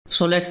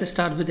So let's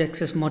start with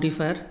access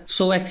modifier.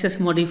 So access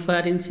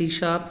modifier in C#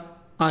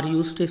 are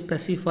used to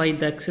specify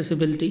the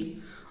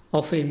accessibility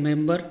of a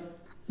member.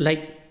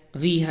 Like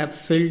we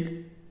have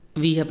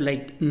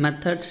like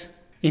methods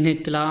in a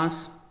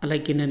class,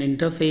 like in an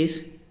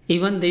interface.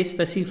 Even they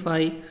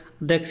specify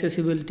the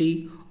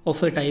accessibility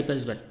of a type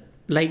as well,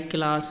 like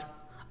class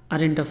or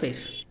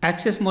interface.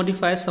 Access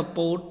modifiers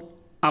support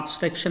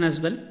abstraction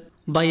as well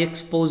by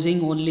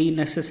exposing only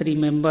necessary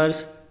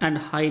members and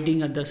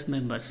hiding others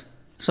members.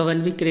 So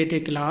when we create a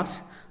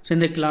class, so in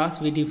the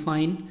class we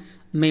define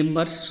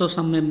members. So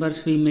some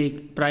members we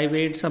make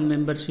private, some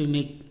members we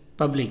make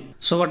public.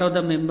 So what are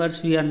the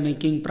members we are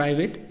making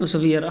private? So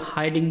we are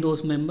hiding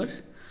those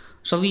members.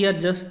 So we are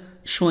just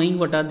showing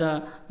what are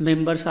the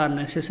members are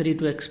necessary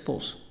to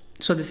expose.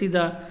 So this is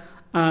the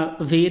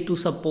way to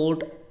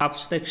support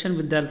abstraction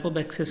with the help of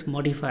access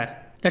modifier.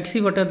 Let's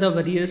see what are the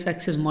various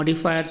access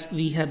modifiers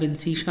we have in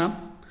C#. So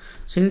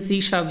in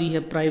C# we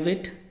have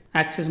private,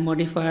 access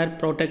modifier,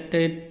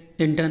 protected,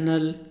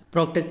 internal,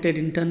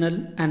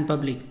 and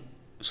public.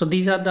 So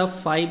these are the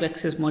 5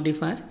 access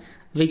modifier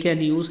we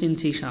can use in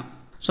C#.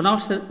 So now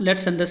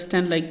let's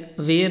understand like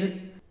where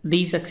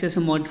these access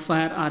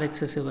modifier are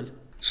accessible.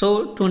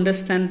 So to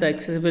understand the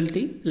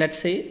accessibility, let's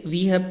say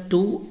we have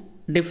 2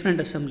 different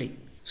assembly.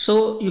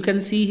 So you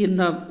can see in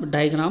the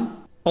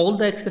diagram, all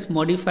the access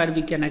modifier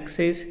we can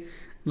access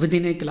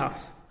within a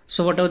class.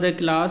 So whatever the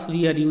class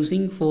we are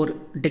using for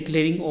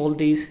declaring all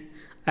these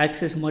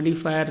access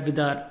modifier with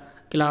our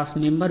class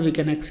member, we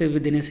can access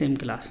within a same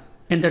class.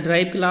 In the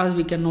drive class,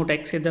 we cannot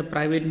access the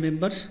private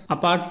members.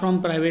 Apart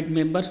from private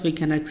members, we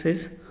can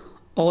access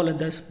all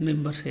other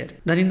members here.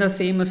 Then in the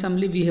same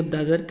assembly, we have the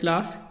other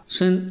class.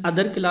 So in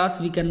other class,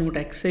 we cannot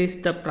access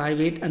the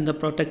private and the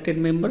protected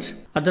members.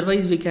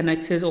 Otherwise, we can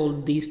access all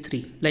these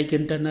 3, like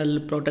internal,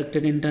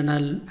 protected,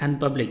 internal, and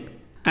public.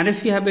 And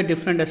if you have a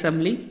different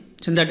assembly,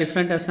 so in the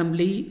different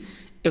assembly,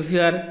 if you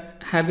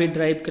have a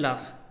drive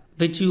class,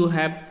 which you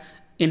have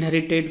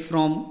inherited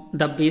from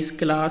the base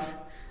class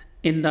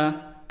in the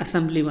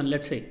assembly 1,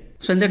 let's say.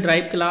 So in the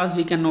drive class,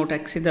 we cannot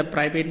access the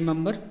private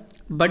member,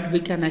 but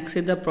we can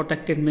access the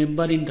protected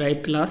member in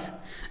drive class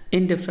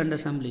in different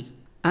assembly.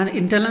 And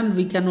internal,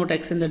 we cannot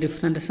access the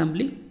different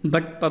assembly,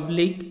 but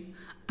public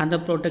and the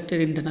protected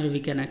internal we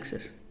can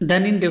access.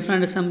 Then in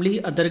different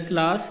assembly, other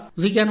class,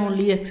 we can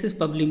only access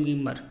public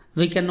member.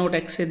 We cannot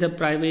access the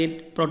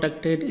private,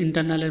 protected,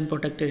 internal, and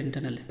protected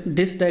internal.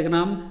 This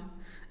diagram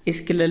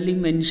is clearly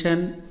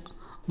mentioned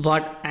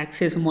what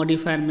access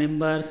modifier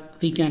members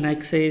we can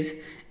access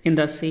in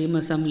the same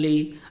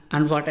assembly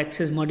and what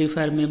access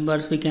modifier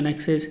members we can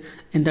access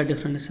in the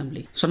different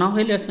assembly. So now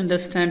here let's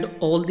understand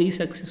all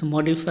these access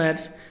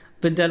modifiers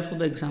with the help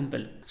of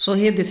example. So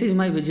here this is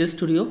my Visual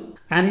Studio,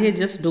 and here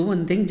just do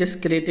one thing,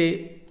 just create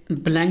a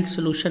blank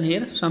solution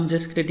here. So I'm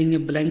just creating a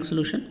blank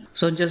solution.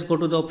 So just go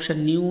to the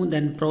option new,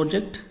 then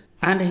project,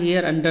 and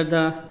here under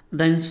the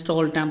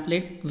install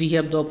template, we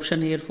have the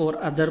option here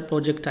for other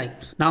project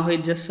types. Now here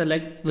just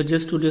select Visual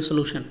Studio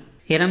solution.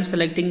 Here I'm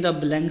selecting the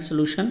blank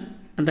solution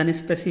and then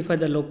specify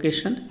the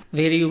location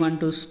where you want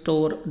to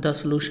store the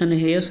solution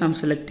here. So I'm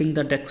selecting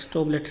the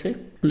desktop, let's say,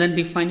 and then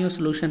define your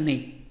solution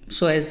name.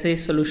 So as a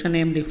solution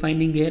name,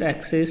 defining here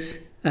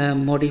access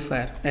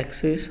modifier.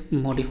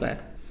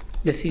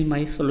 This is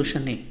my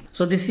solution name.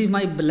 So this is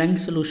my blank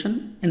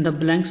solution. In the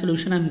blank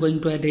solution, I'm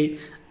going to add a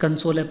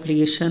console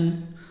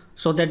application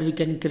so that we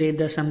can create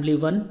the assembly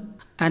 1.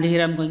 And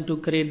here I'm going to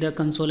create the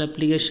console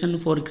application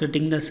for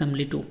creating the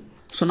assembly 2.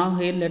 So now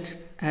here let's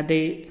add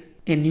a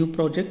new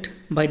project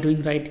by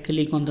doing right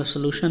click on the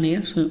solution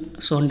here.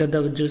 So under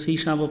the Visual C#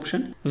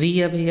 option, we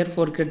have here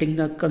for creating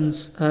the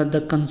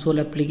console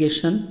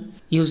application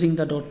using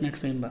the .NET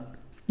framework.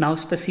 Now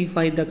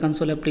specify the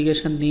console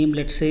application name,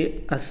 let's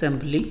say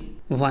assembly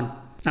 1.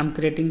 I'm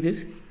creating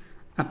this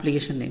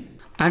application name.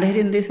 And here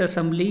in this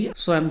assembly,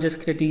 so I'm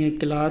just creating a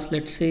class,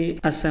 let's say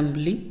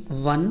assembly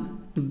 1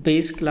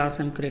 base class.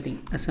 I'm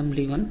creating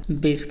assembly 1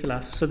 base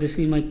class. So this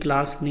is my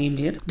class name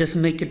here. Just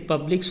make it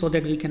public so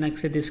that we can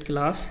access this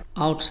class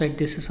outside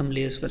this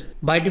assembly as well.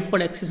 By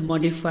default, access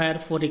modifier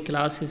for a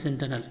class is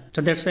internal.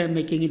 So that's why I'm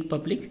making it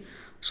public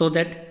so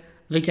that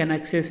we can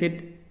access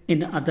it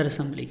in other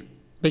assembly,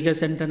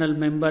 because internal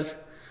members,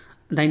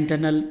 the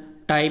internal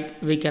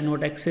type we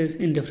cannot access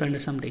in different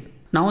assembly.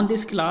 Now in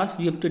this class,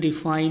 we have to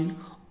define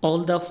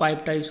all the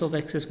 5 types of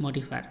access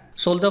modifier.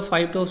 So all the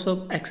 5 types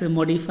of access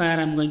modifier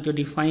I'm going to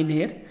define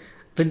here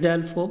with the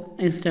help of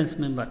instance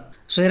member.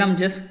 So here I'm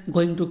just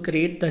going to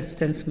create the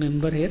instance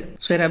member here.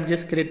 So here I've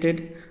just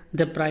created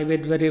the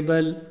private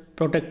variable,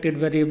 protected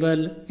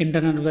variable,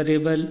 internal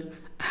variable,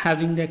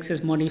 having the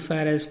access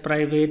modifier as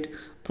private,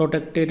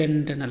 protected, and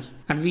internal.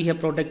 And we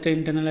have protected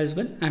internal as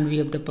well, and we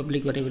have the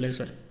public variable as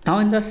well. Now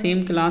in the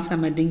same class,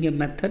 I'm adding a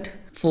method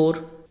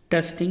for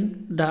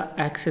testing the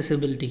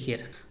accessibility here.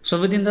 So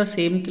within the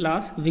same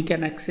class, we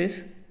can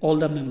access all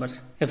the members.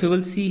 If you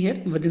will see here,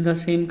 within the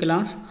same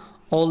class,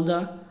 all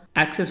the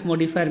access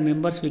modifier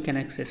members we can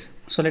access.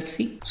 So let's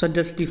see. So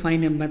just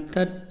define a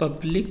method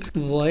public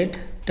void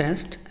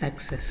test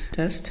access.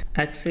 Test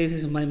access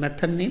is my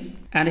method name,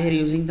 and here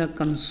using the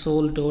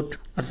console dot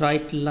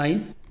write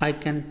line I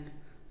can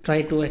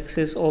try to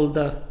access all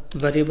the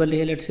variable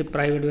here. Let's say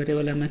private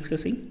variable I'm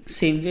accessing.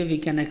 Same way we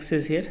can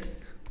access here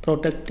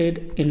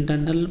protected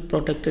internal,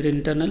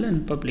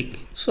 and public.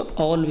 So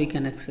all we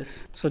can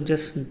access. So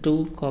just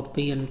do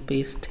copy and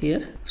paste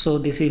here. So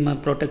this is my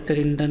protected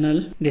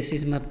internal, this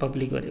is my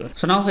public variable.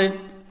 So now here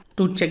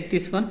to check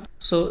this one.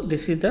 So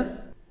this is the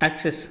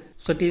access.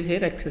 So it is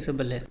here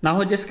accessible here. Now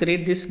I just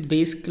create this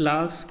base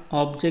class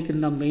object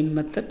in the main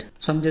method.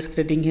 So I'm just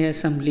creating here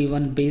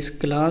assembly1 base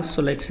class.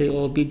 So let's say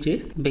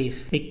obj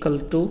base equal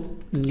to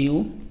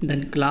new,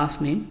 then class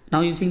name.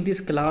 Now using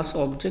this class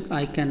object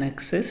I can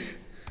access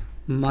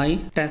my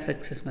test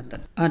access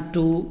method, and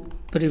to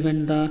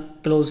prevent the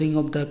closing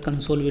of the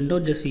console window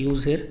just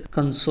use here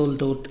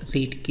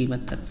console.read key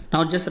method.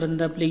 Now just run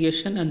the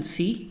application and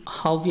see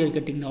how we are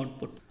getting the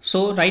output.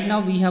 So right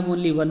now we have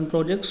only one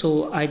project,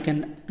 so I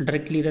can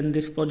directly run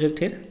this project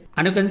here,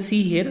 and you can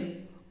see here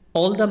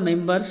all the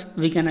members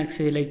we can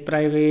access like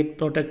private,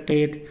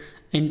 protected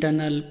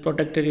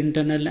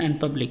internal, and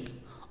public.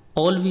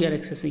 All we are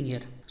accessing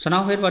here. So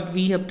now here what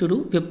we have to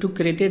do, we have to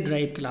create a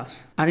drive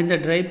class, and in the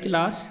drive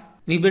class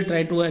we will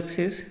try to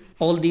access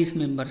all these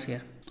members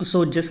here.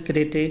 So just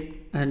create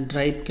a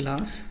drive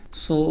class.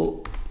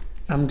 So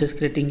I'm just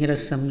creating here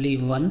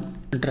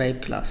assembly1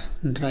 drive class,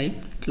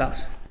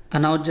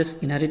 and now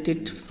just inherit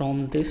it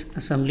from this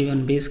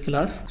assembly1 base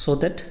class so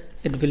that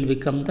it will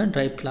become the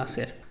drive class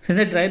here. So in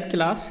the drive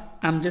class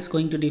I'm just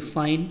going to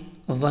define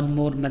one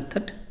more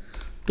method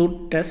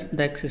to test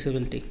the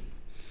accessibility.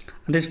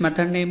 This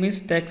method name is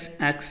text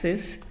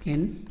access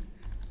in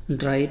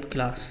drive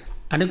class,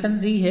 and you can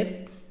see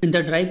here in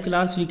the drive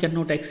class we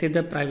cannot access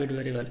the private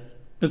variable.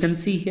 You can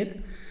see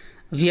here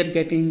we are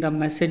getting the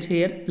message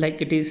here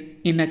like it is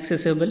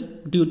inaccessible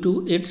due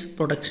to its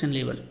production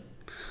level.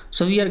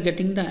 So we are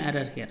getting the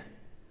error here.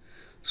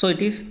 So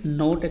it is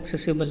not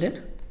accessible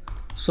here.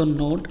 So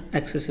not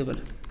accessible.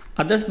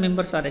 Others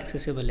members are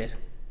accessible here.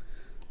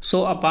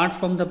 So apart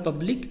from the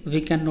public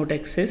we cannot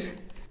access.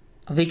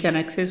 We can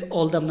access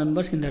all the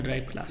members in the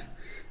drive class.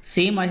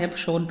 Same I have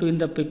shown to in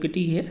the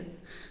PPT here.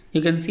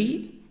 You can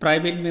see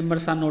private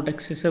members are not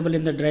accessible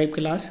in the drive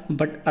class,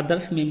 but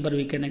others member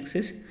we can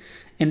access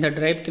in the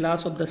drive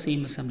class of the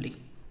same assembly.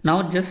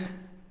 Now just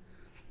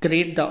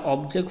create the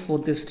object for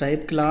this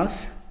drive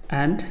class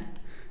and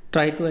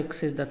try to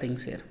access the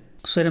things here.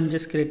 So I'm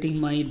just creating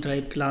my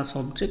drive class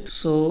object.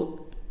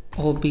 So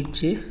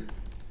obj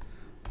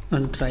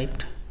and drive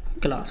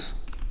class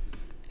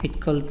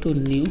equal to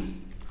new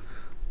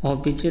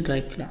obj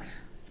drive class.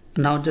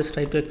 Now just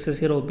try to access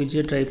here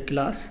obj drive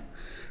class,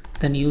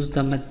 then use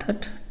the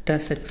method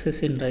test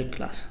access in drive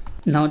class.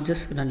 Now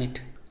just run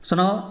it. So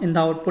now in the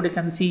output you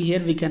can see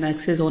here we can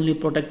access only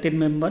protected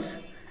members,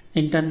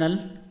 internal,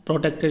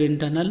 protected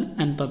internal,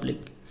 and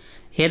public.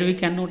 Here we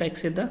cannot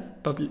access the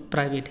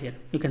private here,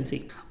 you can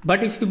see.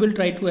 But if you will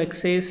try to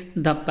access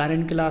the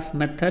parent class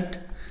method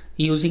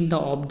using the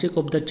object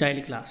of the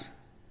child class,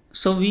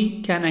 so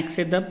we can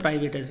access the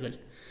private as well,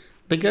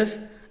 because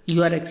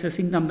you are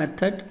accessing the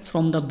method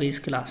from the base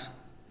class,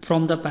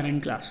 from the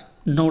parent class,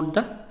 not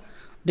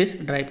this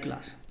drive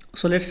class.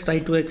 So let's try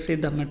to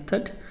access the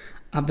method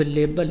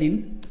available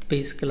in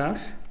base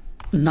class.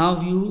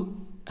 Now you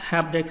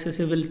have the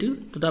accessibility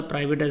to the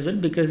private as well,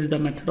 because it's the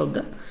method of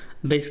the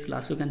base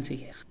class. You can see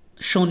here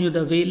shown you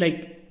the way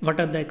like what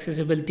are the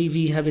accessibility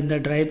we have in the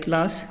drive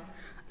class.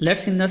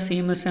 Let's in the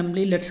same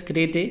assembly let's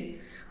create a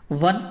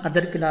one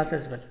other class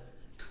as well.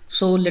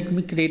 So let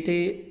me create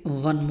a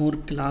one more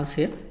class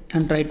here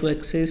and try to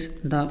access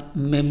the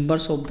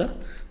members of the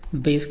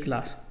base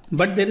class,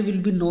 but there will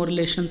be no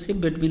relationship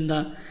between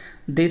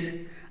this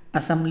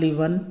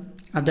assembly1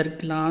 other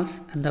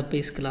class and the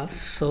base class.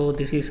 So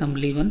this is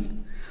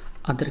assembly1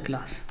 other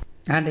class,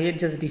 and here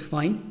just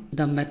define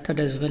the method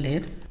as well.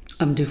 Here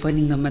I'm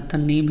defining the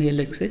method name here,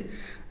 let's say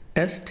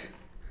test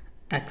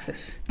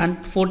access,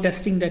 and for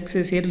testing the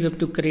access here we have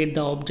to create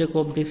the object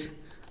of this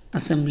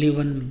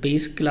assembly1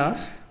 base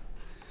class.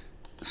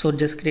 So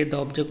just create the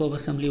object of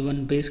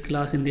assembly1 base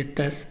class in the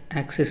test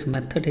access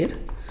method here.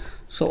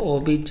 So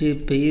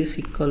obj base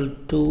equal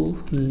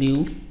to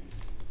new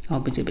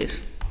obj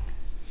base.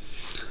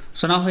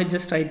 So now I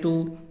just try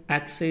to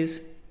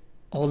access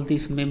all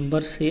these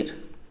members here.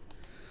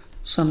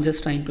 So I'm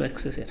just trying to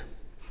access here,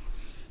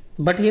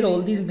 but here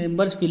all these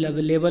members will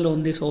available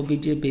on this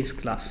obj base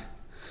class.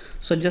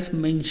 So just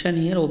mention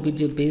here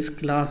obj base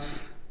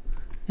class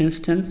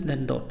instance,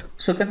 then dot.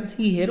 So you can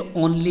see here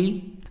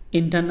only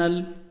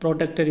internal,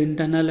 protected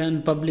internal,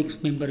 and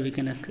public member we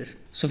can access.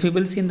 So if you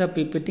will see in the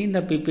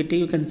PPT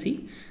you can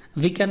see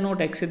we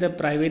cannot access the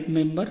private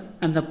member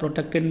and the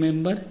protected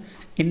member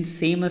in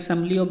same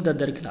assembly of the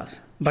other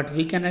class, but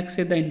we can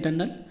access the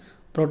internal,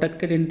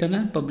 protected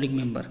internal, public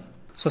member.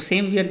 So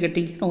same we are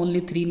getting here only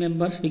three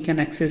members we can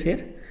access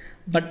here,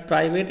 but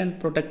private and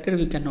protected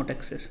we cannot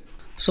access.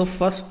 So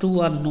first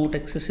two are not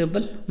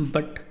accessible,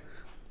 but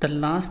the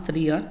last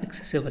three are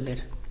accessible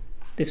here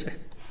this way.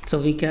 So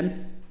we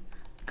can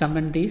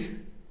comment these.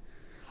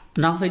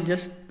 Now we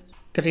just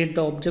create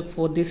the object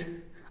for this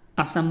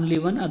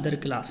assembly1 other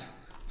class.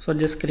 So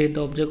just create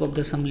the object of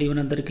the assembly1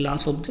 other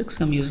class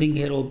objects. I'm using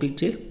here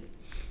obj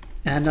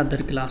and other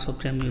class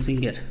object I'm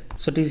using here.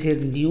 So it is here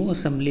new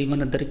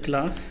assembly1 other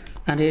class,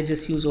 and here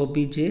just use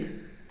obj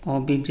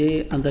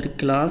other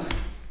class,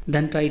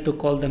 then try to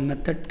call the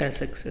method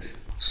test access.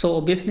 So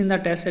obviously in the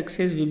test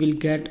access we will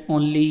get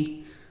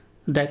only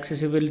the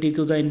accessibility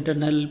to the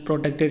internal,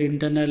 protected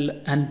internal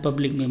and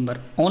public member.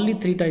 Only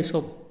three types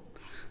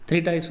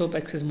of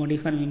access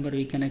modifier member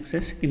we can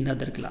access in the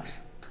other class.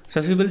 So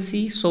if you will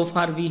see, so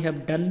far we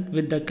have done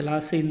with the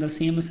class in the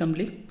same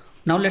assembly.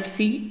 Now let's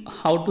see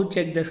how to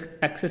check the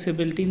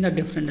accessibility in the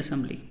different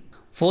assembly.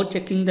 For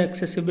checking the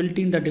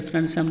accessibility in the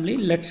different assembly,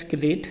 let's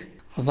create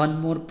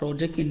one more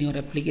project in your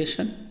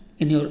application,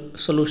 in your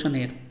solution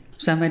here.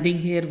 So I'm adding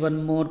here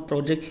one more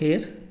project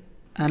here,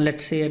 and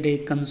let's say add a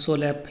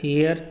console app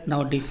here.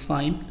 Now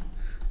define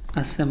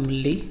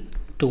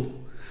assembly2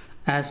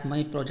 as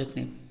my project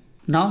name.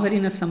 Now here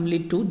in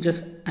assembly2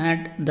 just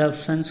add the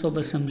reference of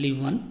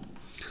assembly1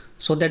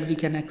 so that we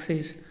can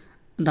access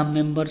the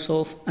members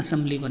of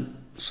assembly1.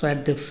 So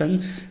add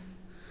reference,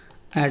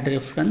 add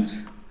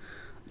reference.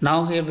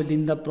 Now here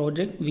within the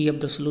project we have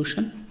the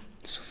solution.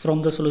 So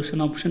from the solution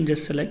option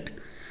just select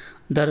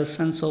the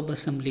reference of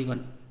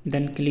assembly1,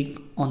 then click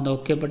on the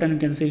OK button. You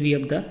can see we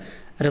have the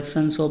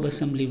reference of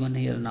assembly1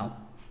 here now.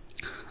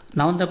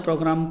 Now in the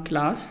program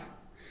class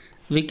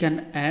we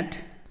can add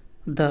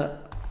the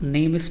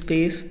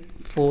namespace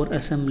for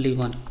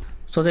assembly1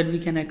 so that we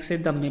can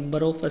access the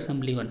member of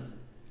assembly1.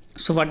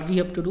 So what we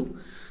have to do,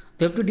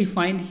 we have to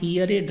define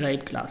here a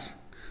drive class.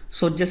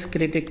 So just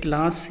create a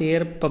class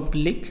here,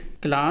 public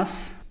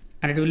class,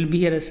 and it will be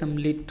here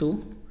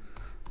assembly2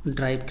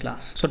 drive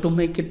class. So to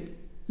make it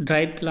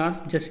drive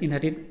class, just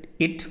inherit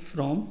it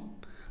from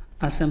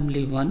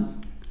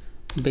assembly1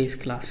 base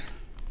class.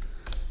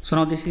 So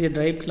now this is a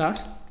drive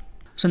class.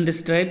 So in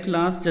this drive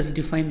class just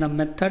define the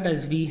method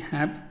as we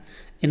have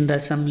in the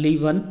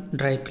assembly1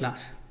 drive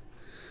class.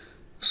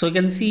 So you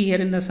can see here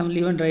in the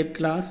assembly1 drive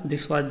class,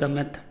 this was the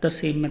method, the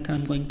same method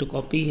I'm going to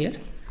copy here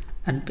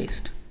and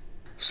paste.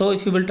 So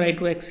if you will try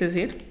to access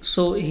here,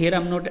 so here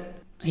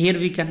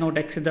we cannot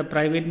access the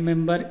private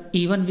member,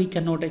 even we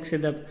cannot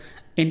access the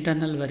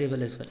internal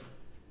variable as well.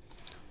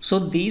 So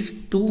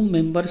these two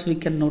members we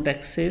cannot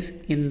access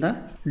in the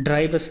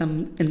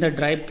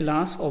drive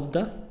class of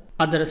the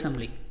other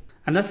assembly.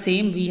 And the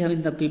same we have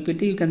in the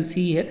PPT. You can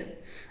see here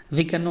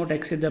we cannot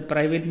access the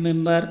private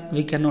member,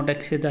 we cannot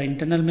access the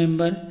internal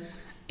member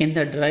in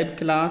the drive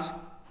class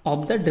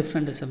of the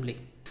different assembly.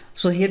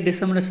 So here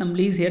different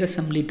assembly is here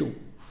assembly2,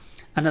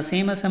 and the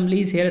same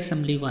assembly is here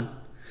assembly1.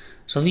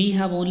 So we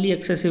have only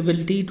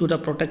accessibility to the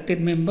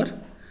protected member,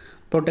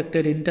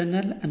 protected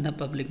internal and the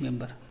public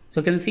member.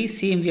 So you can see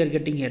same we are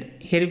getting here.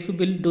 Here if you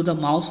will do the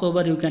mouse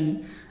over, you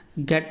can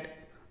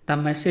get the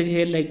message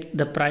here like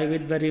the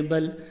private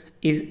variable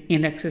is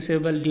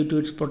inaccessible due to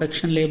its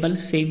protection label.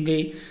 Same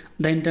way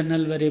the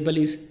internal variable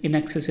is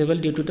inaccessible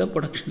due to the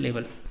protection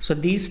label. So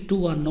these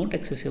two are not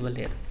accessible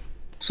here.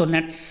 So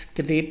let's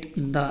create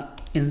the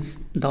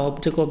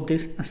object of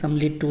this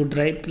assembly2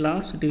 drive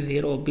class. It is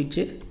here obj,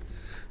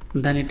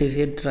 then it is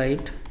here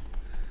drive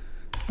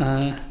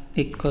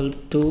equal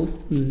to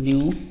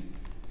new.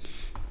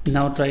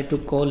 Now try to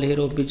call here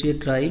obj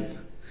drive,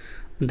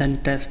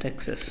 then test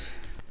access,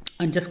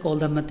 and just call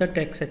the method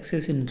test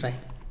access in drive.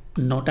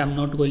 I'm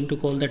not going to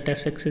call the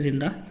test access in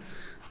the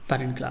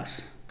parent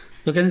class.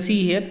 You can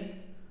see here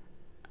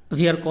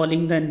we are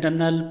calling the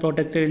internal,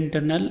 protected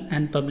internal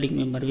and public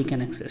member we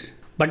can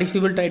access. But if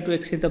you will try to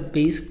access the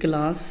base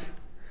class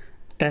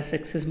test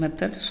access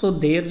method, so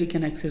there we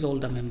can access all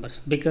the members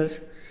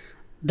because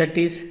that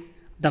is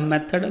the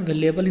method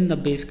available in the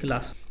base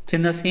class. So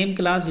in the same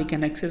class we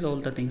can access all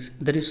the things.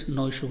 There is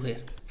no issue here.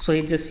 So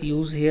you just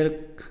use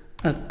here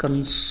a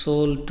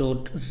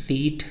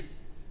console.read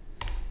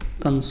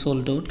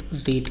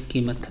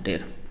key method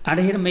here. And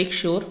here make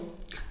sure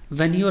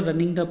when you are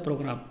running the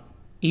program,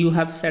 you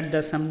have set the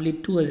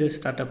assembly2 as a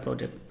startup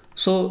project.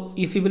 So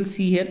if you will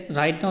see here,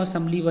 right now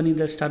assembly1 is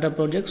the startup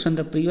project. So in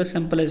the previous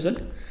sample as well,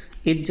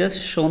 it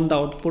just shown the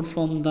output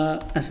from the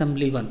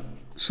assembly1.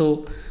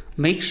 So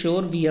make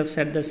sure we have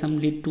set the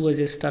assembly2 as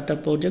a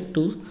startup project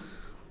to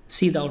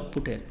see the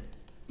output here.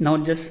 Now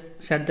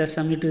just set the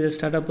assembly2 as a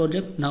startup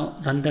project. Now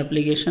run the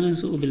application and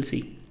so we will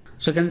see.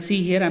 So you can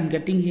see here I'm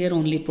getting here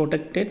only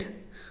protected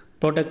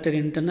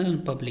internal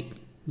and public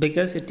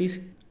because it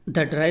is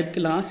the drive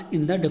class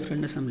in the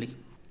different assembly.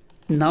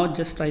 Now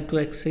just try to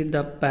access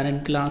the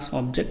parent class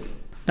object,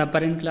 the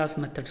parent class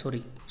method,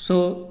 sorry.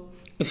 So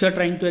if you are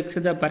trying to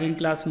access the parent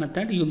class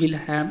method, you will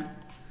have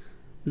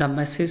the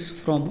message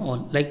from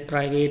all like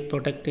private,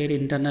 protected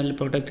internal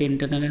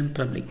and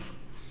public,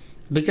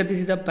 because this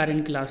is the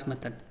parent class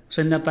method.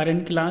 So in the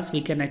parent class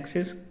we can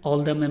access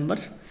all the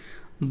members,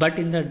 but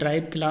in the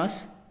drive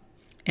class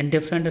in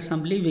different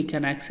assembly we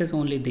can access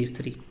only these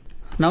three.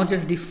 Now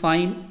just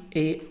define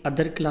a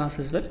other class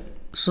as well.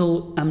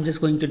 So I'm just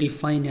going to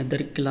define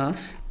other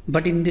class,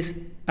 but in this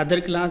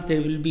other class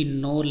there will be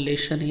no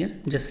relation here.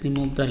 Just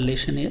remove the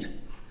relation here.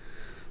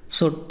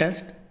 So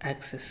test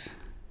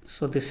access.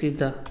 So this is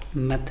the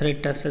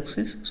method test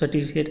access. So it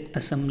is here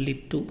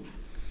assembly to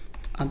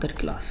other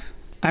class.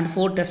 And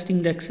for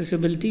testing the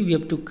accessibility, we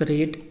have to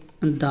create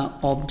the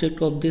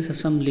object of this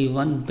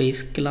assembly1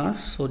 base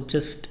class. So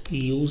just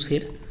use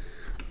here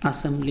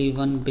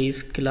assembly1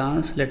 base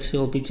class. Let's say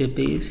obj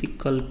base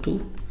equal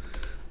to,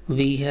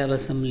 we have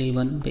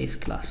assembly1 base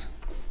class.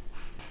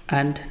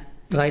 And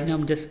right now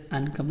I'm just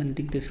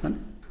uncommenting this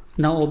one.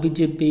 Now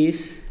obj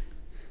base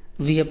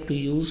we have to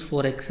use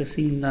for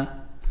accessing the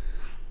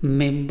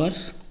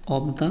members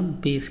of the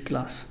base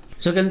class.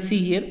 So you can see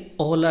here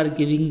all are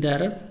giving the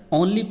error,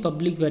 only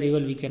public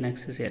variable we can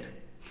access here.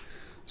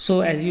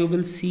 So as you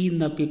will see in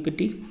the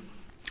PPT,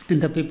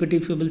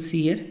 if you will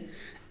see here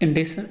in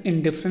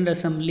different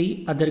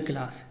assembly other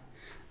class,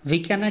 we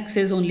can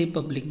access only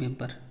public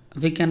member,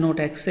 we cannot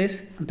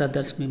access the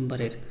others member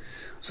here.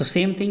 So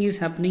same thing is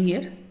happening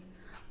here,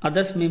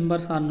 others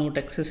members are not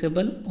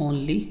accessible,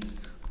 only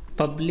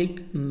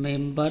public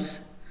members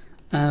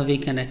we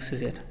can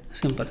access here.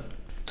 Simple.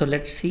 So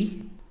let's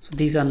see. So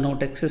these are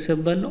not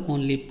accessible,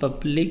 only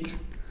public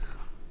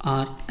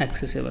are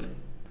accessible.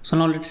 So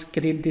now let's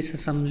create this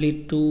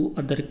assembly to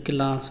other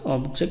class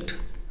object,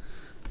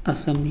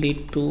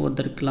 assembly to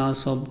other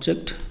class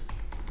object,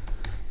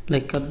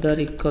 like other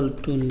equal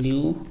to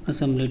new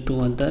assembly to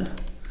other.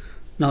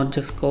 Now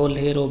just call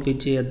here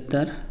obj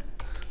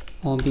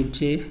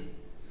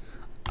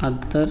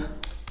other,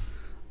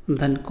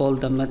 then call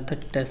the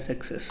method test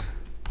access.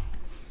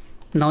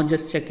 Now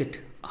just check it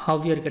how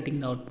we are getting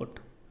the output.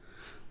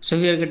 So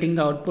we are getting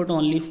the output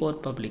only for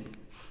public,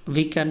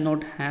 we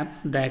cannot have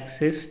the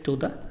access to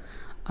the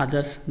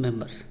others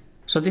members.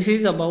 So this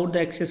is about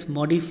the access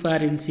modifier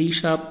in C#.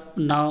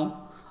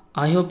 Now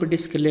I hope it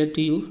is clear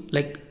to you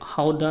like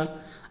how the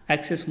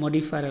access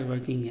modifier are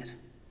working here.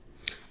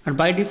 And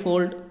by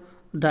default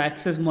the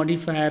access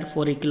modifier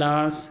for a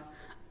class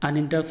and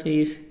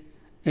interface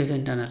is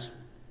internal,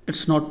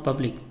 it's not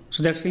public.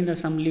 So that's in the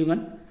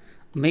assembly1,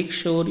 make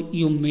sure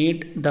you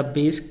made the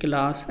base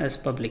class as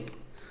public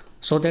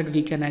so that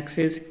we can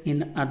access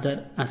in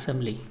other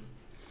assembly.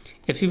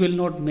 If you will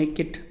not make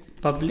it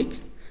public,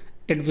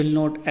 it will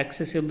not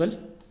accessible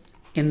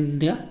in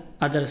the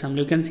other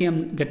assembly. You can see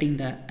I'm getting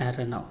the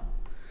error now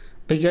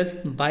because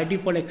by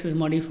default access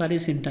modifier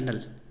is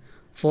internal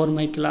for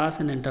my class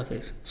and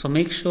interface. So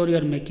make sure you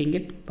are making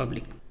it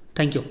public.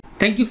 Thank you.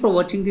 Thank you for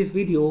watching this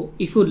video.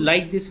 If you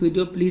like this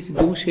video, please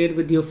do share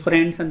with your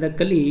friends and the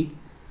colleague,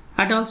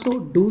 and also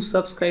do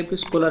subscribe to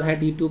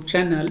Scholarhead YouTube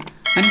channel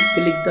and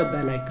click the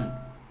bell icon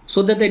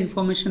so that the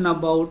information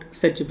about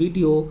such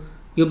video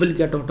you will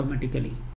get automatically.